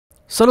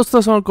Salut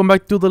and welcome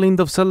back to The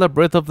Legend of Zelda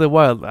Breath of the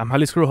Wild. I'm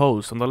Ali's crew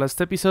host. On the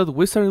last episode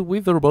we started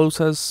with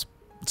Urbosa's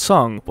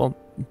song, well,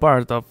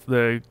 part of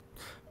the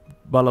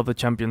Battle of the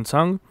Champion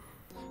song,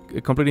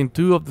 completing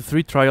 2 of the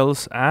 3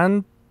 trials,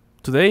 and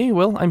today,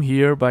 well, I'm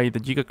here by the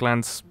Giga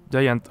Clan's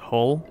giant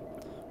hall,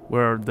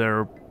 where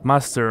their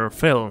master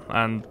fell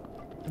and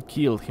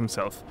killed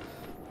himself.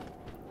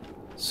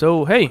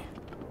 So, hey,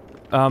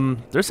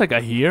 there's a guy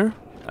here,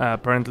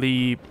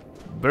 apparently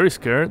very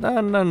scared,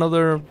 and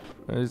another...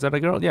 is that a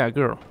girl? Yeah, a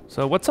girl.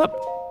 So what's up?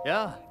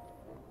 Yeah.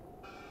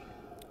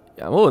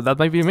 Oh, that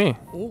might be me.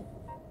 Oh.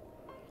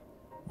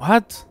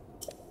 What?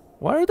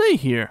 Why are they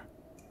here?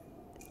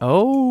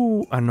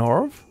 Oh, an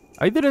orb?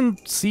 I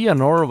didn't see an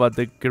orb at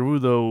the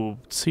Gerudo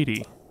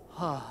city.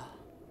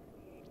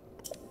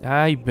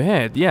 I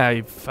bet. Yeah,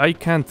 if I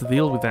can't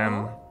deal with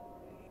them.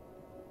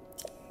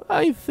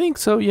 I think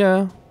so,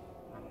 yeah.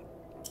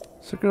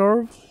 Second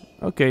orb?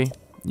 Okay,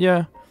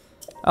 yeah.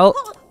 I'll...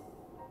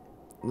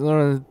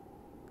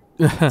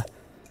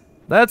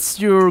 That's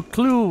your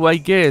clue, I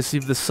guess.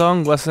 If the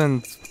song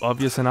wasn't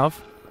obvious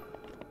enough,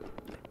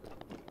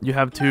 you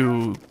have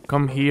to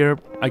come here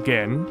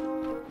again,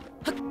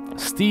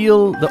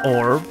 steal the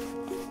orb.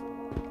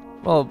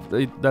 Well,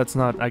 that's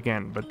not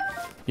again, but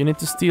you need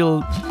to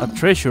steal a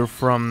treasure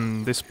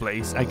from this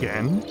place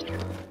again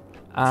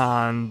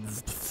and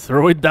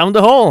throw it down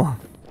the hole.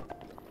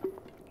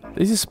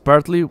 This is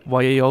partly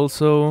why I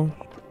also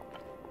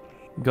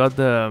got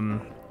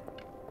the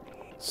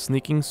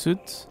sneaking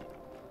suit,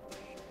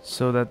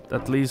 so that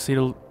at least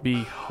it'll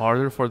be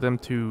harder for them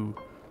to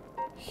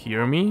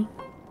hear me.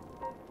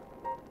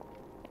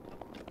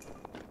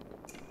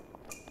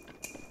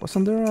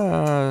 Wasn't there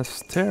a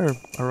stair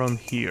around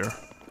here?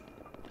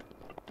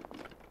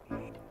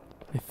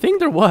 I think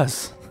there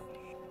was.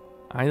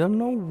 I don't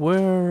know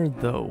where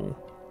though.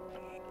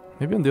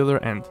 Maybe on the other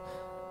end.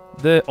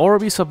 The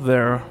orb is up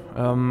there,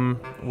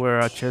 where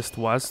a chest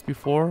was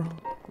before,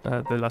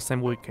 the last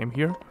time we came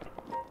here.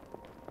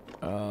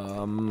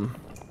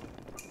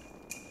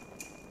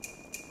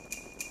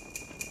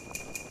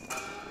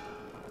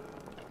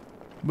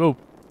 Whoa,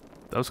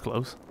 that was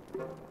close.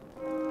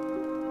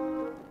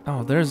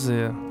 Oh, there's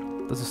a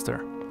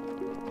stair.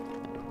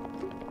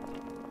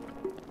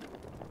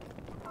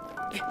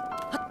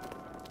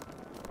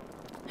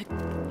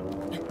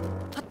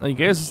 I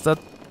guess that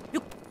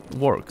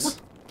works.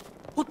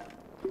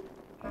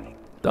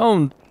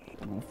 Don't.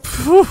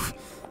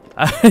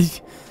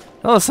 That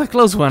was a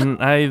close one.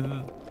 I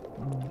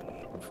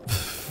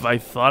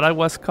thought I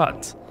was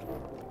caught.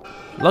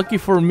 Lucky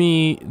for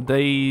me,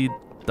 they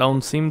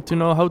don't seem to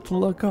know how to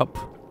lock up.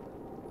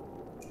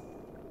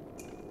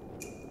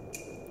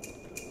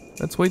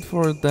 Let's wait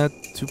for that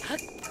to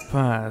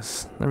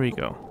pass. There we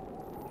go.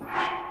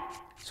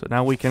 So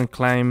now we can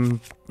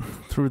climb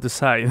through the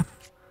side.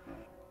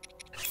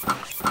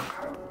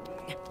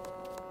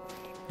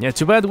 Yeah,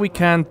 too bad we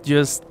can't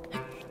just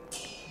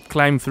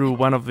climb through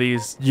one of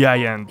these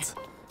giant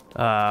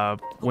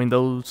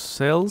window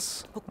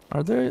cells.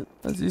 Are there?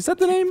 Is that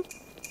the name?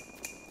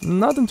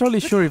 Not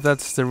entirely sure if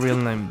that's the real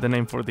name, the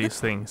name for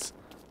these things.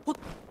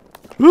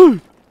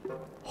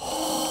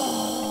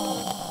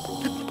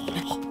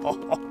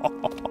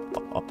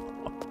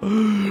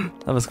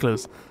 That was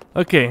close.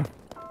 Okay.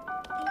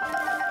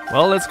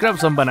 Well, let's grab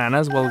some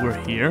bananas while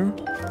we're here.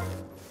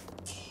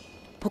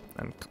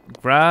 And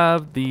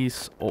grab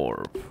this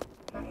orb.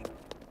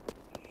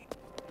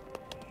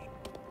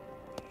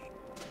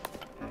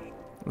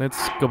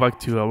 Let's go back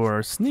to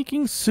our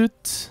sneaking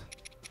suit.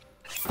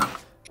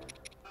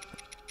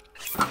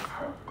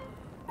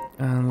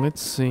 And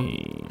let's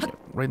see.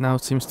 Right now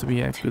seems to be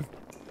a good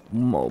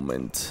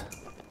moment.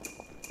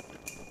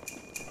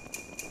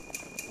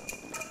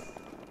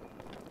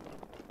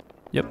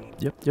 Yep.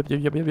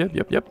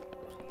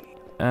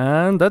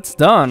 And that's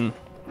done.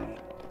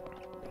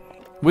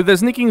 With the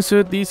sneaking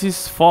suit, this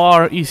is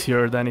far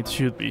easier than it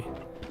should be.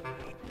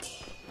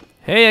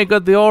 Hey, I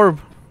got the orb.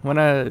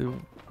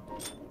 Wanna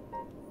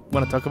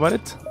talk about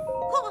it?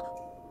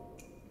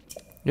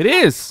 It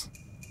is!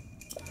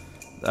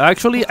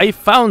 Actually, I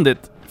found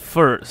it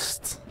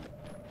first.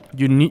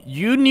 You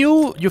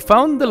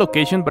found the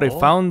location, but I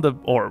found the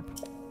orb.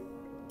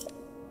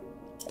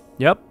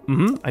 Yep,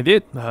 I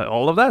did.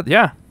 All of that,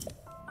 yeah.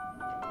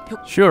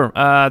 Sure,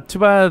 too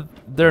bad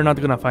they're not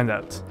gonna find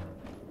that.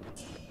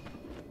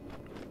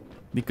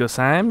 Because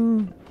I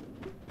don't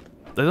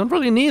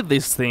really need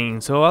this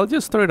thing, so I'll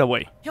just throw it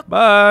away.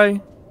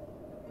 Bye!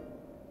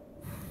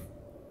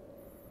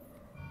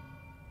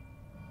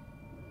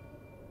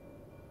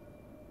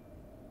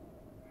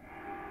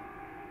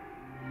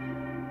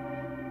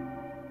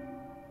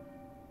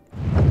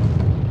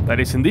 That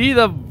is indeed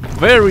a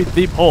very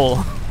deep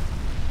hole.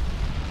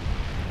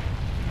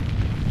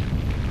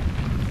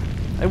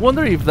 I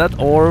wonder if that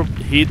orb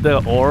hit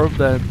the orb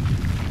that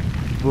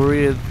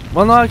buried...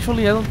 Well, no,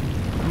 actually, I don't...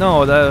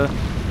 No,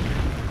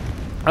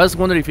 I was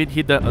wondering if it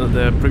hit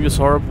the previous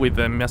orb with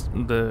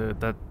the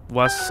that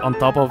was on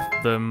top of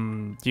the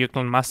Giga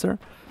Clan Master.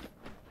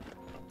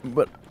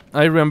 But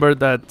I remember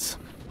that...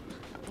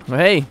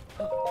 Hey!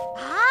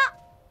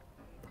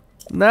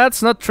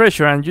 That's not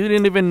treasure, and you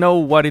didn't even know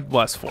what it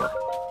was for.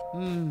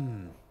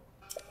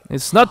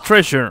 It's not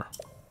treasure.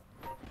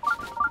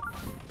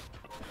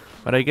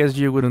 But I guess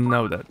you wouldn't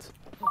know that.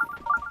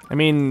 I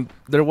mean,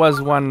 there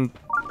was one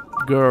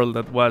girl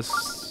that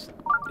was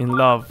in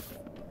love,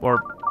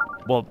 or,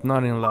 well,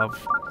 not in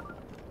love,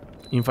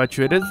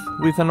 infatuated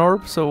with an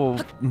orb, so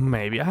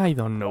maybe, I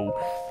don't know.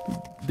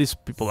 These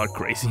people are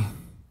crazy.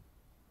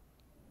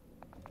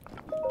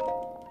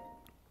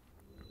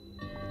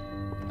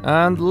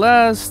 And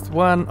last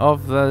one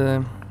of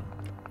the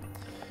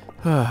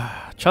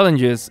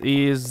challenges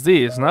is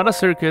this. Not a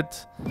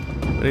circuit,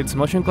 but it's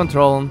motion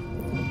control.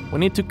 We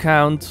need to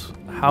count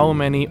how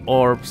many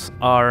orbs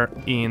are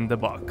in the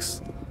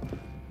box.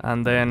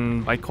 And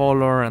then by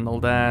color and all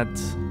that.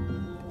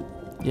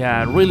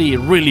 Yeah, really,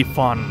 really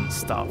fun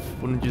stuff,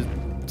 wouldn't you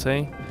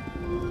say?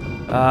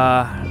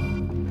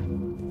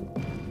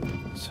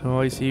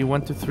 So I see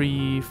 1, 2,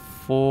 3,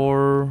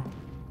 4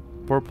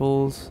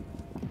 purples,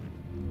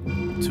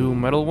 2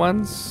 metal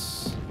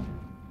ones,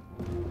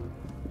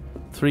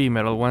 3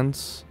 metal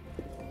ones,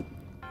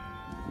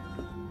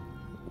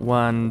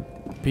 1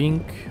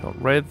 pink, or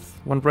red,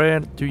 1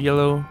 red, 2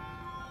 yellow,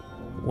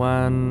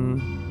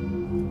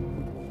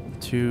 1,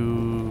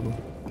 2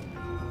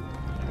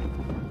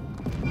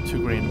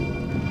 green.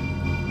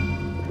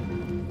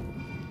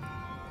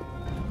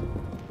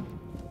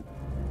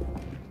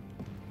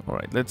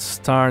 Alright, let's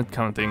start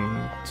counting.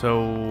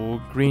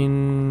 So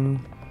green,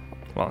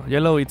 well,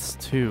 yellow it's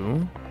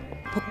 2.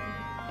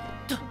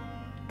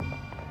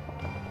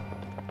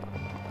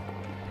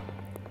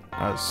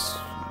 As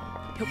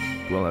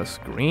well as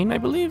green, I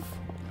believe.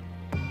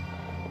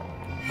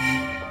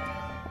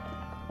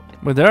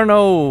 But there are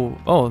no...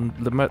 Oh,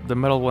 the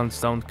metal ones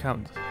don't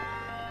count.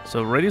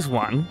 So red is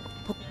 1.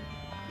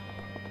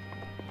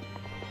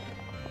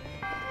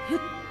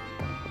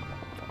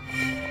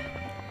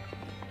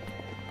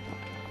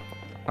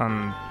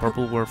 And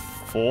purple were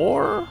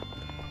 4?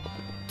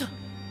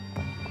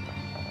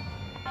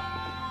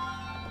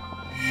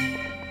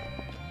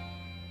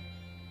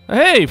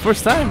 Hey,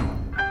 first time!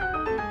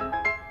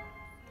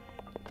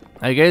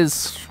 I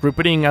guess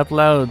repeating out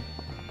loud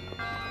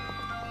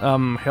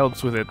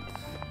helps with it.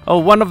 Oh,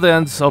 one of the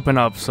ends open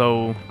up,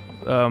 so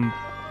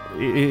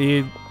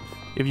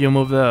if you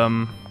move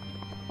the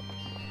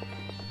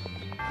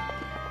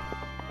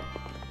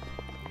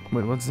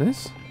wait, what's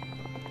this?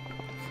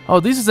 Oh,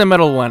 this is the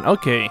metal one.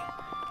 Okay,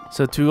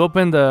 so to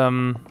open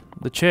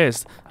the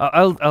chest,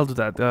 I'll do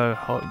that.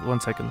 Hold 1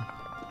 second.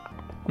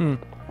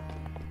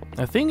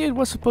 I think it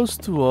was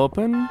supposed to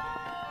open,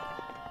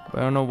 but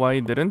I don't know why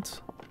it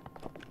didn't.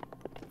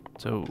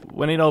 So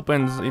when it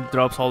opens, it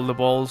drops all the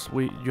balls.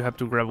 You have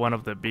to grab one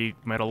of the big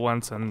metal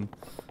ones and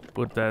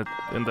put that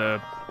in the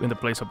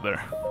place up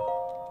there.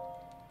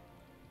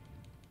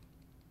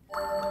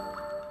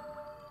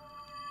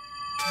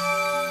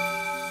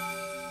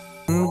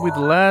 And with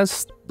the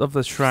last of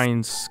the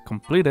shrines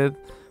completed,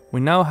 we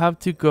now have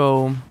to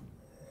go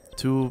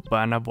to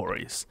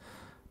Vanaboris.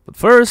 But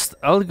first,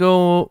 I'll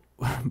go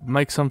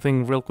make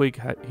something real quick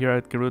here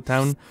at Gerudo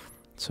Town.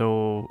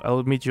 So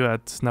I'll meet you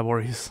at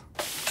Naboris.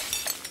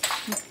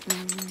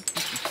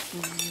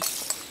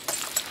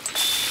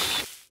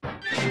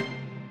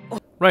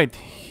 Right,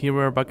 here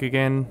we're back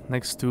again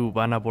next to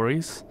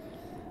Vanaboris.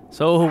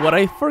 So what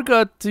I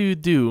forgot to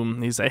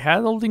do is I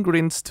had all the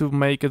ingredients to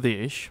make a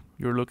dish.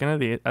 You're looking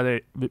at it,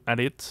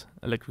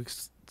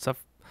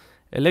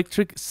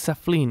 electric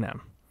saflina.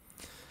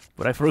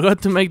 But I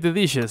forgot to make the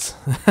dishes.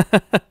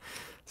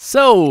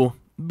 So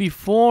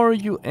before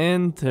you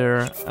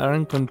enter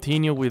and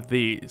continue with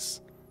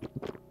these,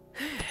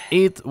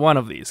 eat one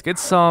of these. Get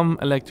some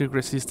electric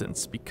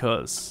resistance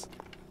because,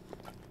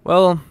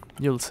 well,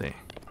 you'll see.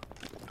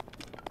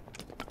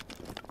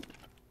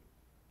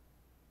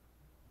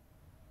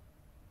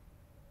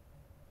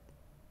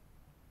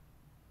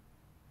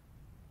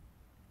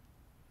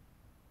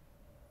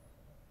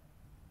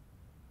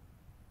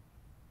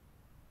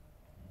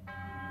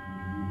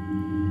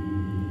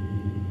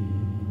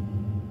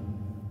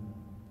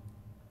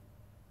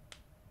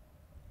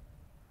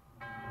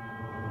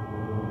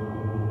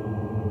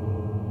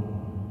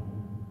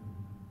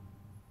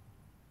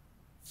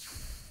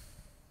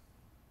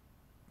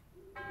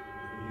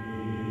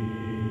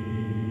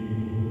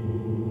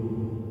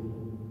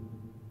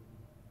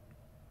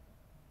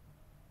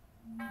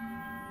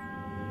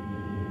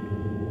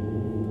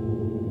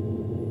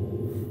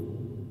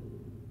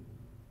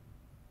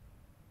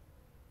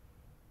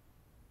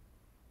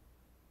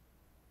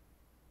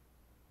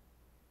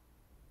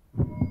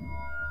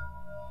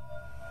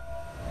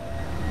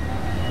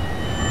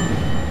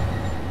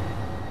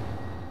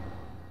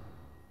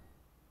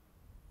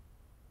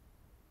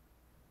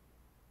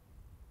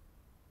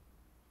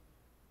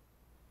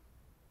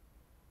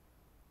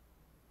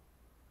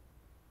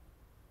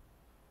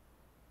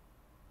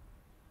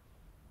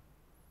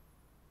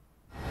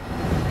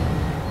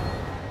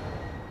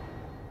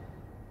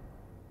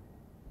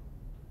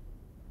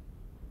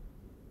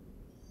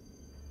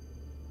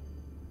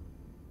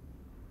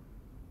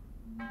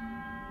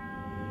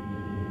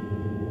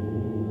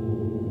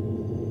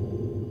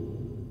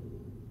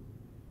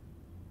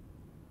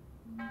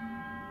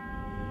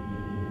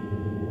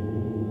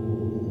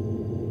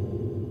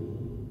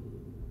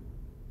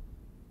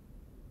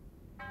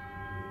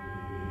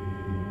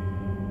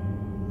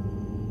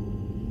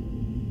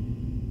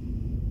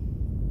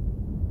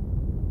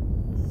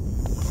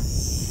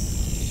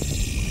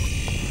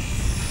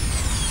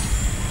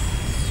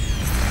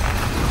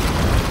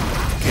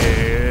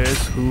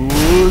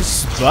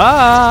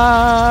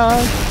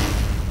 back!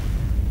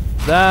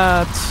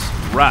 That's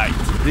right.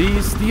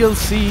 This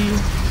DLC,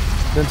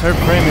 the entire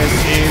premise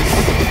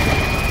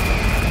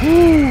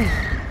is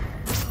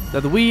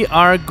that we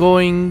are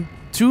going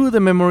to the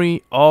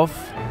memory of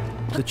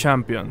the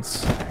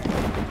champions.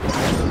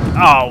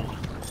 Ow!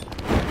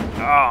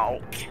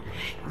 Ow!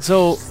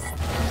 So,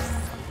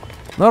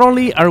 not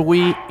only are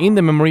we in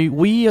the memory,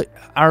 we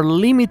are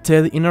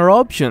limited in our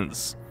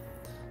options.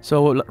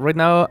 So right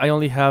now I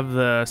only have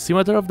the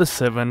Scimitar of the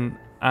Seven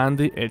and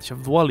the Edge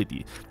of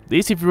Duality.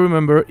 This, if you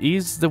remember,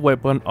 is the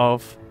weapon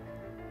of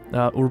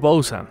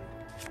Urbosa.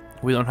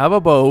 We don't have a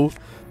bow,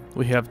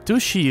 we have 2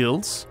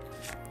 shields,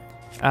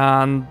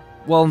 and,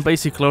 well,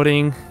 basic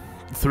clothing,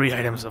 3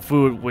 items of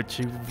food,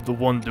 which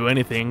won't do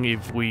anything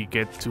if we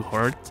get too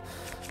hurt,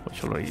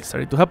 which already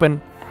started to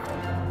happen.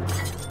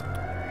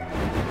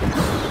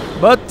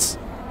 But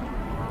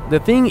the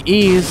thing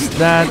is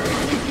that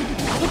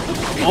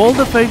all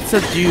the effects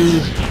that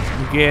you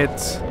get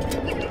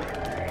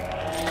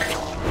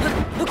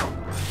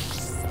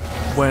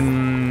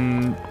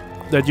when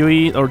that you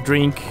eat or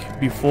drink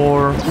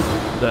before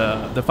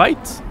the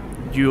fight,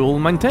 you'll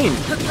maintain.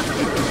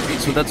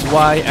 So that's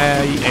why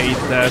I ate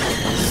that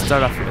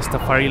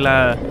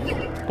Stafarila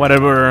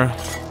whatever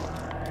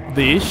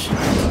dish.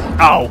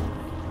 Ow!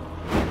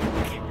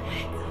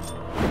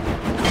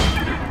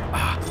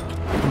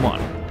 Come on.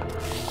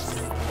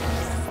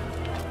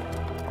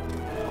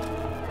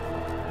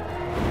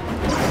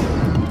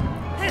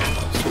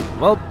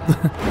 Well,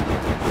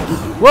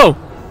 whoa!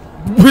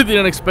 We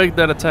didn't expect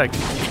that attack.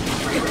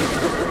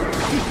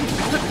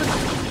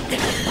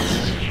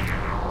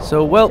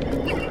 So, well,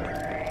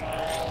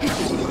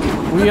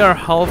 we are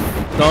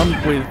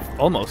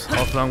almost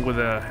half done with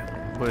the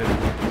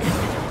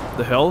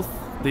health.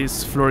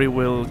 This flurry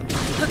will do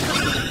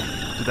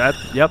that,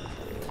 yep.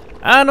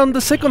 And on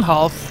the second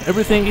half,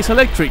 everything is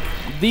electric.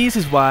 This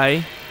is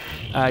why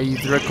I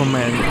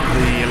recommend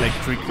the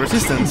electric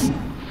resistance.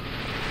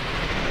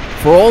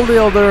 For all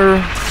the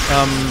other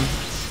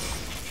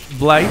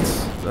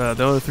blights,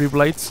 the other 3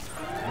 blights,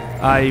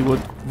 I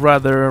would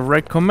rather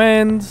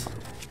recommend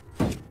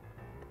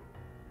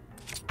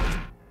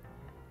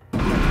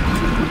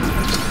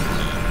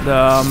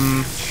the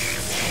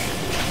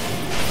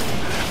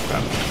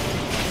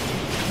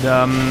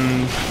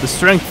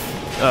strength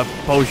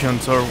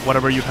potions or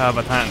whatever you have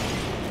at hand.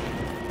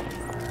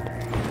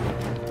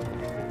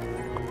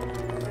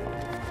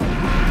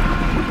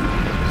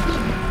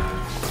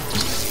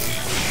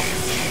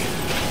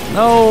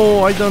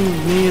 No, I don't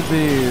need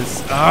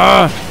this.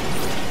 I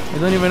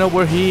don't even know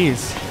where he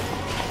is.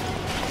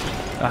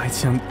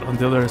 It's on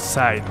the other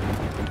side.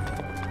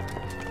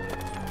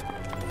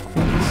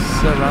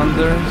 It's around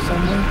there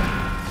somewhere.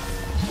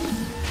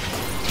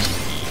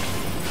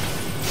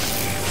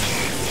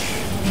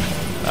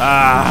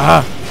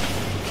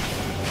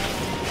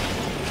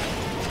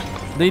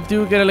 They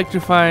do get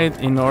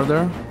electrified in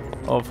order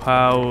of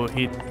how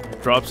he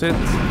drops it.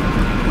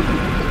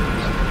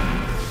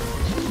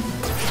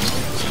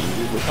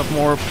 We'll have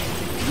more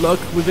luck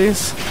with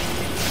this.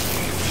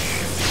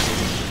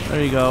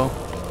 There you go.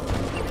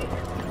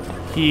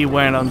 He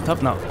went on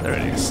top. No, there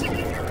it is.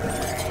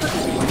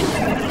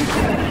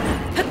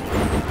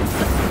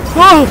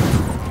 Whoa!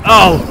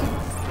 Oh!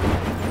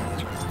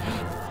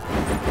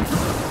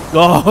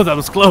 Oh, that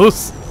was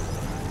close.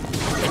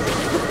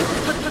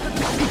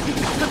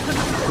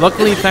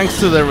 Luckily, thanks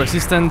to the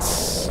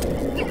resistance.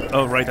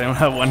 Oh, right, I don't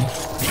have one.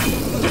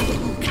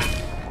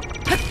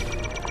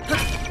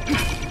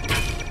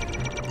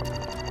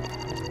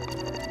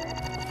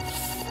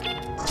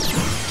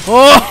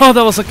 Oh,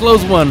 that was a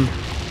close one.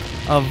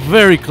 A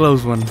very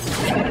close one.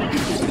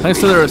 Thanks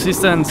to the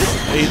resistance,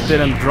 it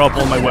didn't drop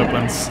all my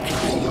weapons.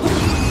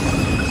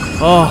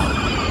 Oh.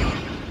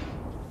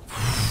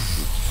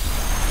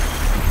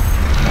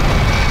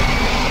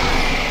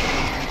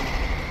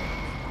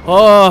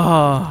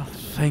 Oh,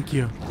 thank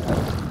you.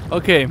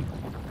 Okay.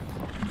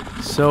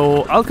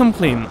 So, I'll come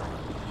clean.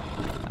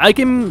 I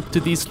came to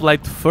this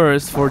flight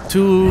first for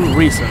 2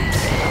 reasons.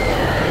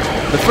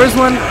 The first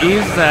one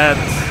is that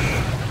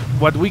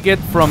what we get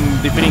from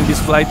defeating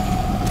this flight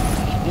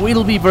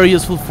will be very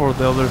useful for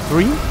the other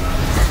 3.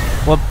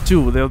 Well,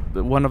 2.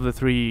 One of the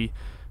 3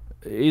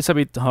 is a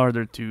bit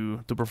harder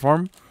to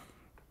perform.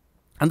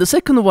 And the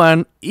second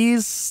one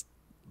is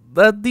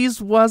that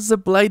this was the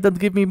blight that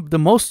gave me the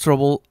most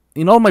trouble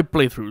in all my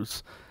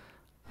playthroughs.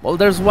 Well,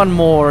 there's one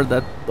more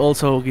that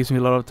also gives me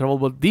a lot of trouble,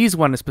 but this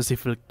one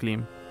specifically.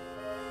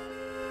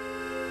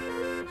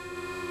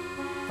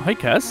 Hi,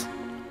 Cass.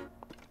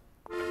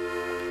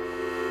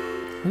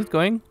 How's it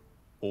going?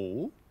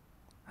 Oh?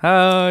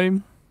 Hi.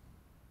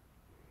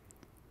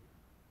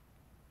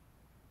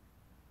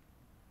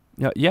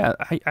 Yeah.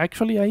 I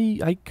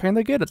kind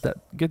of get that.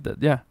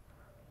 Yeah.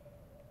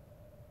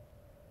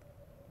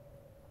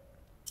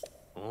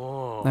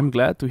 Oh. I'm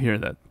glad to hear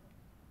that.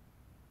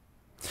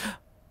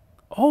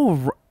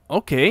 Oh,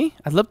 okay.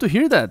 I'd love to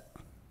hear that.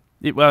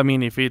 Well, I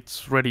mean, if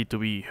it's ready to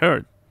be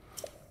heard.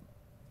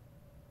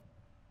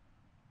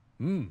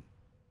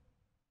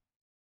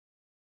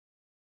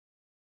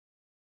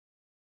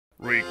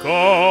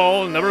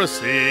 Recall, never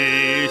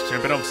cease,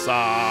 champion of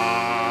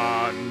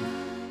sun.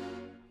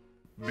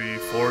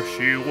 Before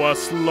she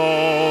was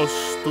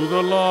lost to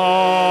the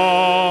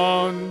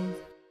land,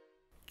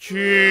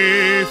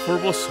 Chief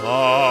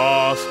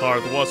Urbosa's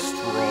heart was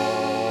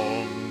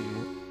strong.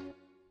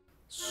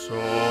 So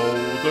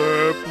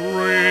the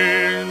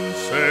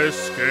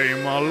princess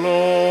came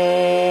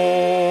along.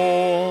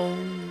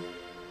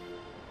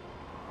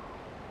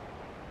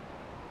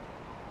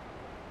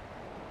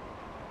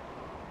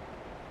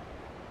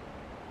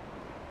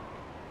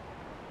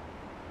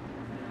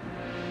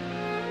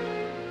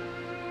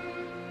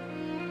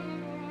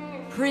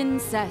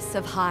 Princess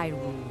of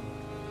Hyrule,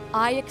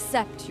 I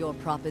accept your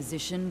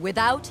proposition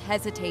without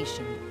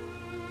hesitation.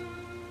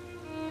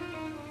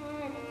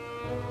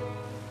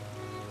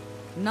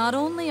 Not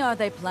only are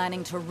they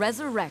planning to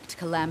resurrect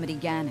Calamity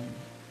Ganon,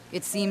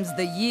 it seems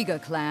the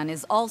Yiga clan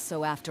is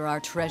also after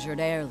our treasured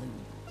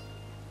heirloom.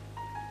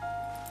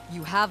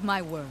 You have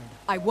my word.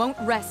 I won't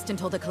rest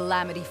until the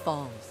Calamity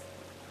falls.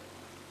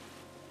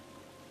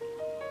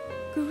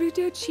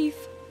 Gerudo Chief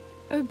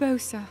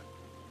Urbosa.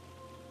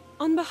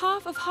 On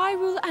behalf of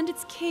Hyrule and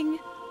its king,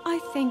 I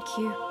thank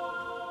you.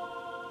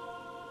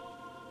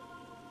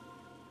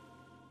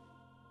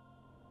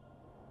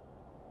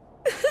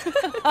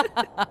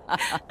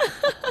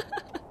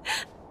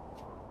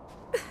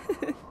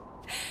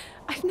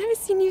 I've never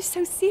seen you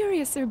so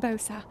serious,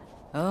 Urbosa.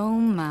 Oh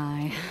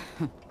my.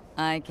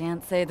 I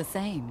can't say the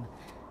same.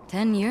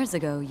 10 years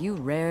ago, you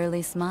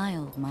rarely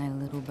smiled, my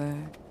little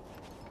bird.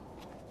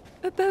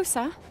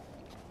 Urbosa,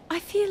 I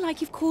feel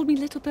like you've called me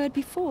Little Bird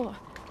before.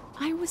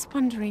 I was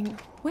wondering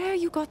where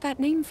you got that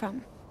name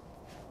from.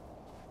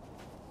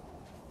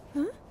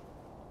 Huh?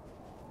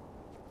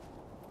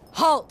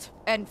 Halt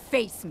and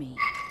face me.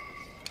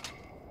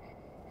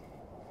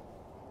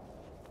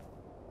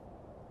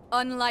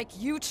 Unlike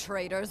you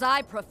traitors,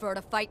 I prefer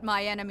to fight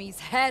my enemies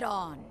head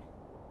on.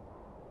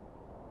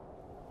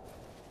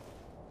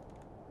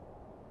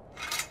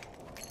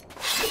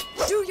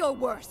 Do your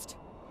worst.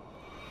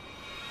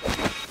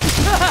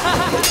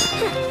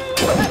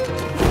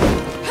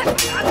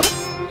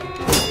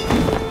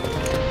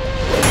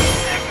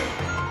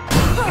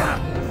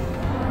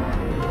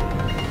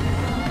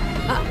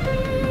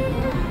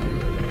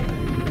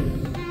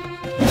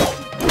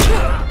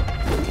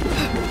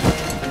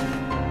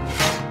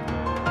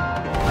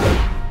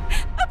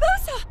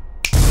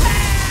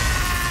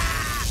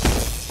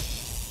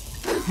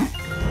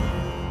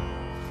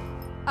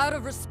 Out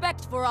of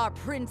respect for our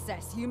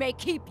princess, you may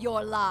keep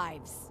your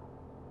lives.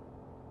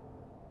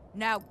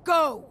 Now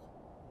go!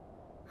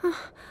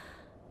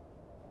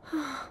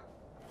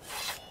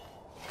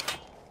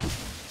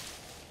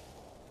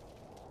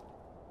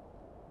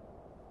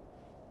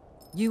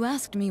 You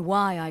asked me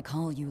why I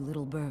call you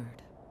Little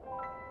Bird.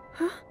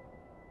 Huh?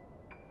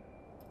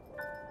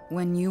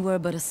 When you were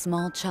but a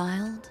small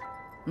child,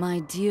 my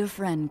dear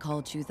friend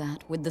called you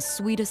that with the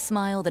sweetest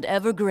smile that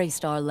ever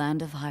graced our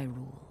land of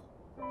Hyrule.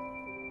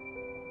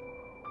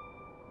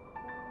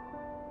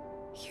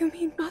 You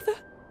mean Mother?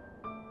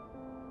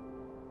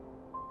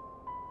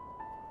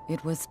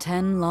 It was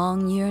 10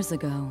 long years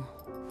ago.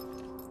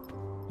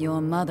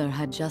 Your mother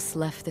had just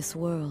left this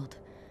world,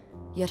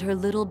 yet her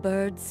little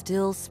bird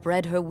still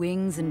spread her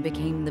wings and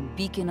became the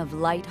beacon of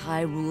light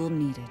Hyrule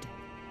needed.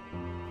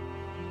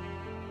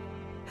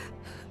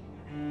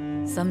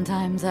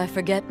 Sometimes I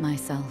forget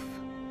myself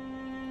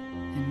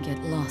and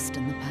get lost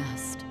in the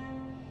past.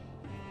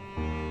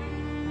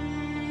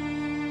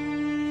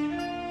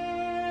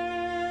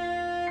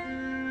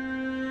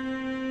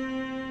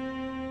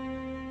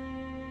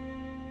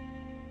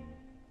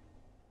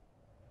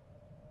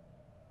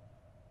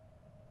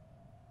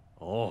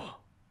 Oh.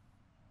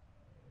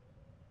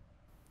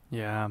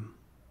 Yeah.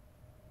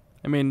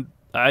 I mean,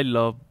 I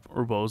love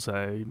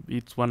Urbosa.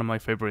 It's one of my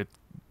favorite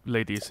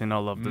ladies in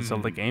all of the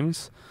Zelda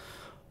games.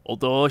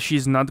 Although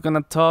she's not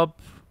gonna top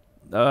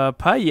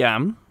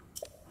Payam.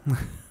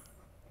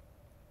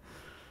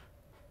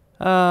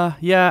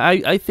 Yeah,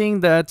 I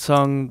think that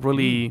song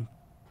really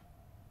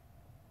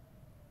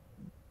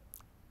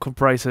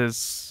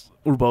comprises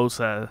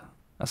Urbosa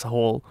as a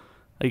whole,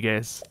 I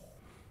guess.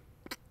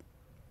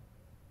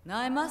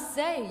 I must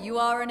say, you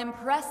are an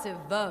impressive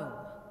bow.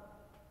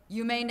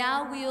 You may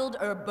now wield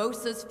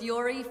Urbosa's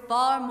fury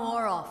far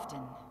more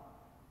often.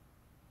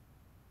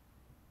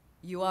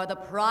 You are the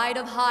pride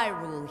of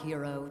Hyrule,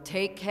 hero.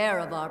 Take care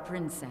of our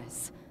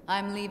princess.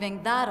 I'm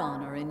leaving that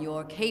honor in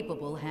your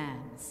capable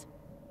hands.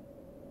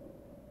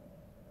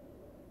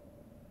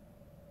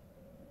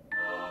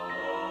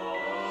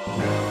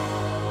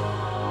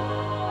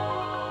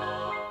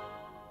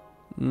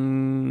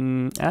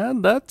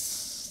 And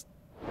that's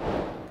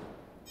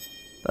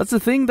the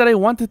thing that I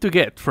wanted to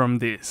get from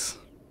this.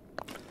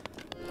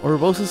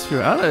 Urbosa's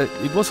Fury.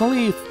 It was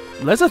only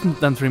less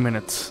than 3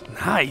 minutes.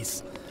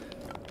 Nice.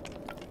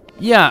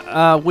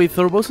 Yeah, with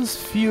Urbosa's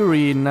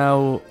Fury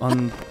now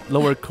on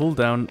lower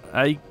cooldown,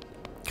 I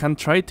can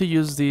try to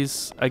use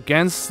this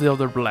against the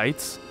other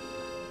blights.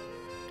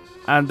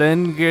 and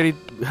then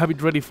have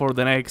it ready for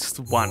the next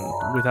one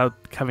without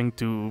having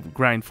to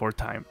grind for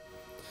time.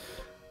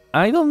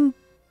 I'm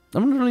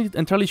not really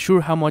entirely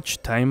sure how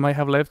much time I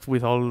have left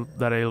with all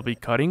that I'll be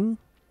cutting,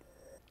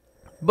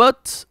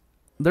 but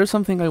there's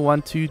something I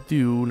want to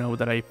do now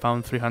that I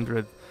found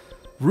 300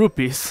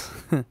 rupees.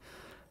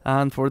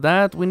 And for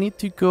that we need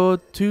to go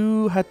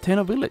to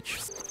Hateno village.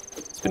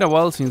 It's been a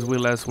while since we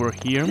last were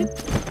here.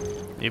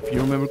 If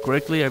you remember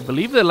correctly, I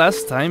believe the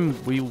last time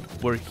we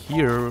were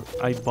here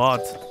I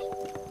bought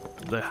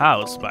the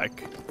house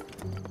back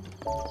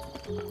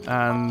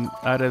and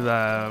added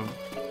a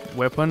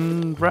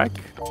weapon rack.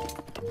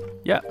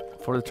 Yeah,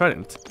 for the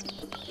trident.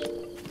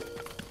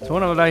 So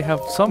now that I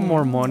have some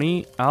more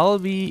money, I'll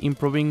be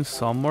improving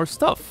some more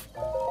stuff.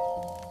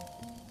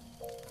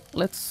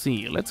 Let's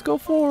see, let's go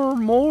for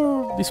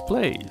more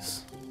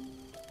displays.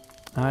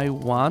 I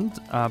want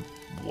a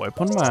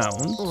weapon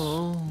mount.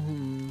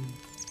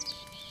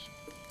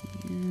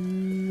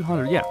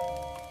 100, yeah.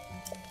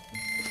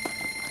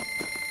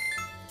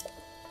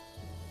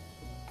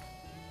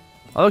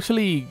 I'll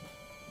actually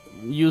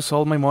use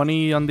all my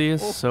money on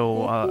this,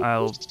 so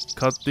I'll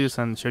cut this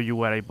and show you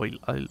what I built.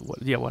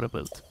 What I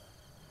built.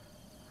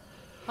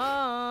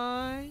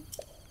 Hi.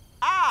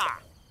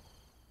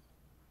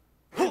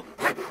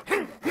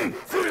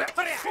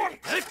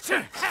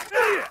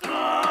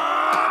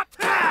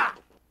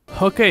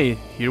 Okay,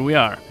 here we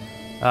are.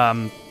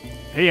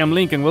 Hey, I'm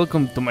Link and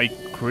welcome to my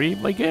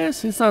crib, I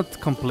guess? It's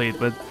not complete,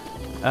 but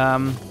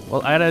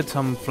well, I added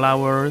some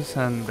flowers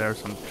and there's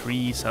some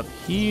trees up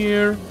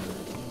here.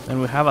 And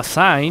we have a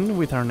sign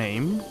with our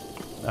name,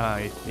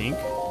 I think.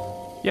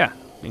 Yeah,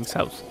 Link's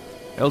house.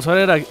 I also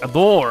added a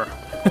door.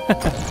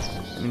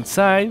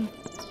 Inside,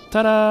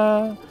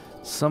 ta-da!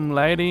 Some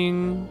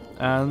lighting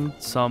and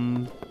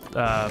some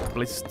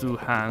places to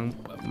hang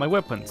my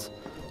weapons.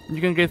 You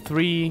can get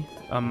 3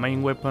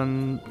 main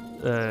weapon,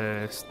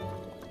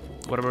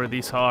 whatever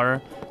these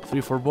are,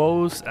 3 for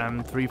bows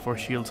and 3 for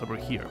shields over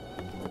here.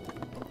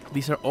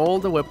 These are all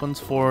the weapons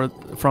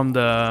from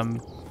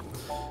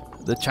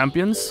the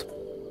champions.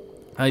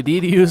 I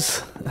did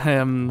use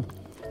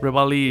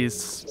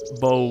Revali's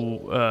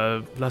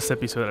bow last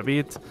episode a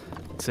bit.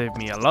 It saved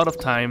me a lot of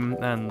time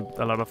and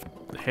a lot of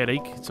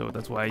headache, so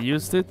that's why I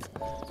used it.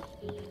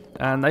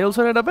 And I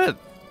also had a bed,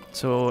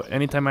 so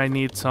anytime I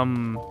need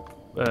some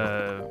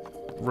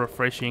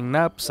refreshing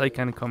naps, I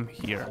can come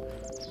here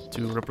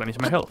to replenish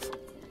my health.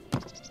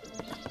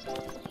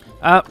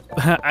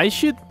 I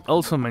should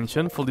also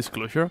mention, full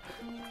disclosure,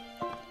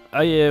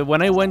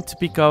 when I went to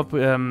pick up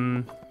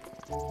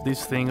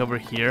this thing over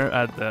here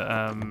at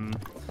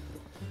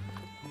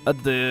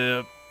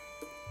the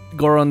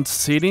Goron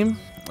city,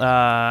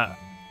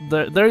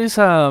 there is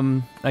a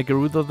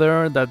Gerudo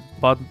there that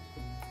bought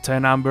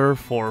 10 amber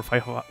for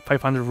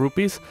 500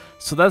 rupees,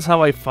 so that's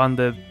how I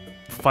funded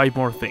 5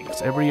 more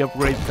things. Every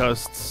upgrade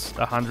costs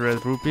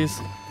 100 rupees.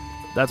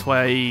 That's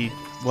why I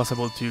was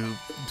able to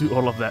do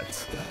all of that.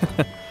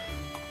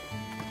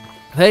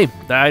 Hey,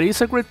 that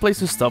is a great place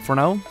to stop for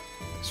now.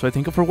 So I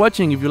thank you for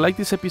watching. If you like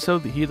this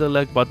episode, hit the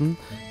like button.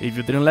 If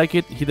you didn't like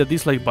it, hit the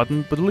dislike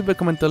button. But leave a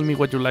comment, tell me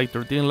what you liked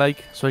or didn't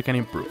like, so I can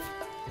improve.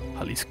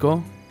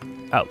 Jalisco,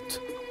 out.